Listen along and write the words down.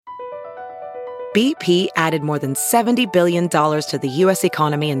BP added more than $70 billion to the U.S.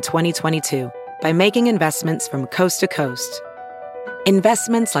 economy in 2022 by making investments from coast to coast.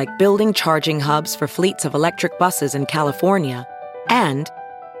 Investments like building charging hubs for fleets of electric buses in California and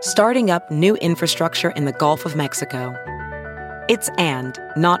starting up new infrastructure in the Gulf of Mexico. It's and,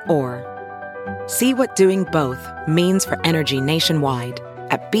 not or. See what doing both means for energy nationwide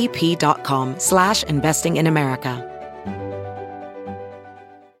at bp.com/investing in America.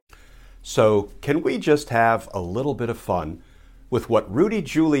 So, can we just have a little bit of fun with what Rudy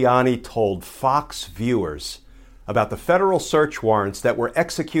Giuliani told Fox viewers about the federal search warrants that were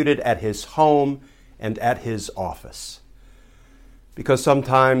executed at his home and at his office? Because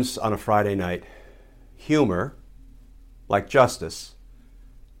sometimes on a Friday night, humor, like justice,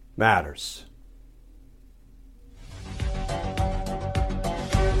 matters.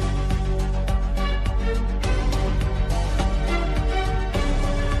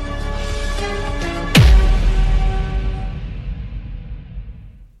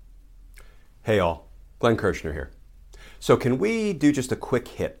 Hey all, Glenn Kirshner here. So can we do just a quick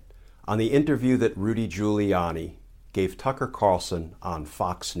hit on the interview that Rudy Giuliani gave Tucker Carlson on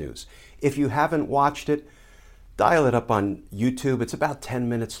Fox News? If you haven't watched it, dial it up on YouTube. It's about 10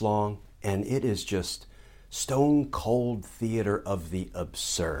 minutes long, and it is just stone cold theater of the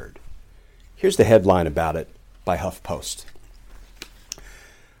absurd. Here's the headline about it by HuffPost.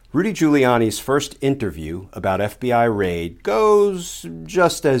 Rudy Giuliani's first interview about FBI raid goes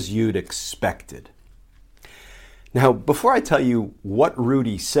just as you'd expected. Now, before I tell you what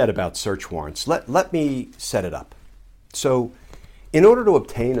Rudy said about search warrants, let me set it up. So, in order to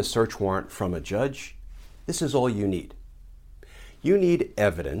obtain a search warrant from a judge, this is all you need. You need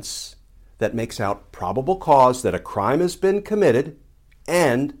evidence that makes out probable cause that a crime has been committed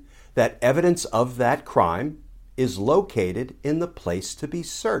and that evidence of that crime is located in the place to be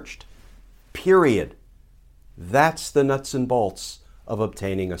searched. Period. That's the nuts and bolts of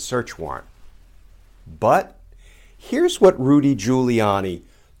obtaining a search warrant. But here's what Rudy Giuliani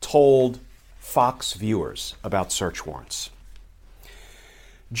told Fox viewers about search warrants.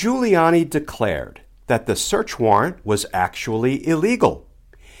 Giuliani declared that the search warrant was actually illegal.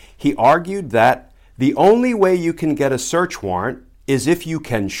 He argued that the only way you can get a search warrant is if you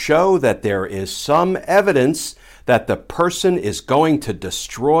can show that there is some evidence that the person is going to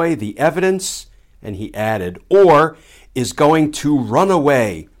destroy the evidence, and he added, or is going to run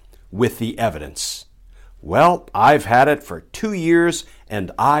away with the evidence. Well, I've had it for 2 years and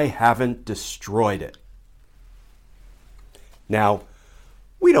I haven't destroyed it. Now,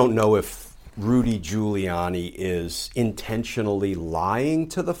 we don't know if Rudy Giuliani is intentionally lying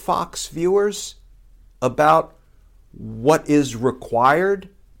to the Fox viewers about what is required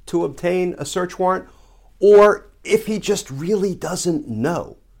to obtain a search warrant, or if he just really doesn't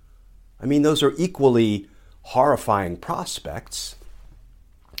know. I mean, those are equally horrifying prospects.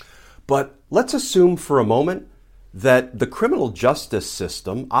 But let's assume for a moment that the criminal justice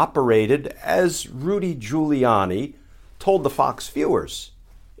system operated as Rudy Giuliani told the Fox viewers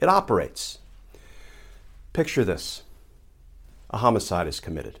it operates. Picture this. A homicide is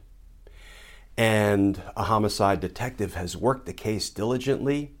committed, and a homicide detective has worked the case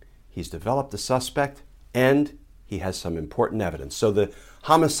diligently. He's developed a suspect, and he has some important evidence. So the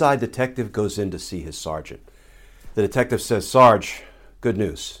homicide detective goes in to see his sergeant. The detective says, "Sarge, good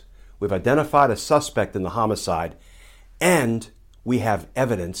news. We've identified a suspect in the homicide, and we have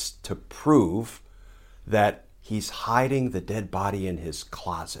evidence to prove that he's hiding the dead body in his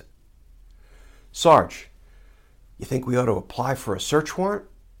closet. Sarge, you think we ought to apply for a search warrant?"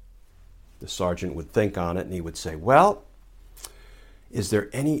 The sergeant would think on it, and he would say, "Well, is there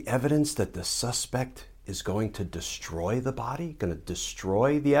any evidence that the suspect is going to destroy the body, going to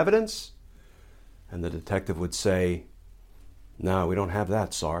destroy the evidence?" And the detective would say, "No, we don't have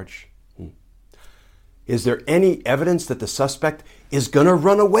that, Sarge." "Is there any evidence that the suspect is going to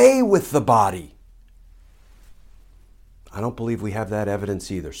run away with the body?" "I don't believe we have that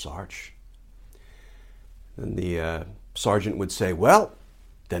evidence either, Sarge." And the sergeant would say, "Well,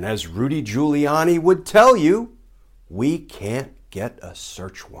 then as Rudy Giuliani would tell you, we can't get a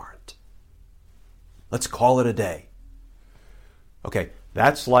search warrant. Let's call it a day." Okay,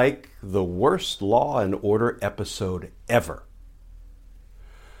 that's like the worst Law and Order episode ever.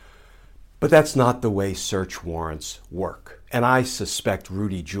 But that's not the way search warrants work. And I suspect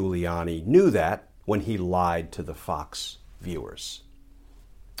Rudy Giuliani knew that when he lied to the Fox viewers.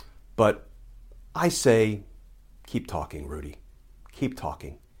 But I say, keep talking, Rudy. Keep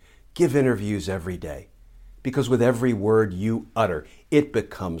talking. Give interviews every day. Because with every word you utter, it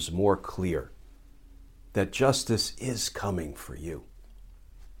becomes more clear that justice is coming for you.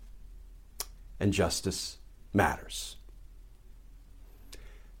 and justice matters.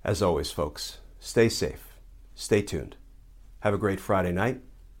 As always, folks, stay safe, stay tuned. Have a great Friday night,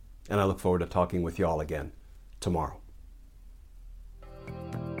 and I look forward to talking with you all again tomorrow.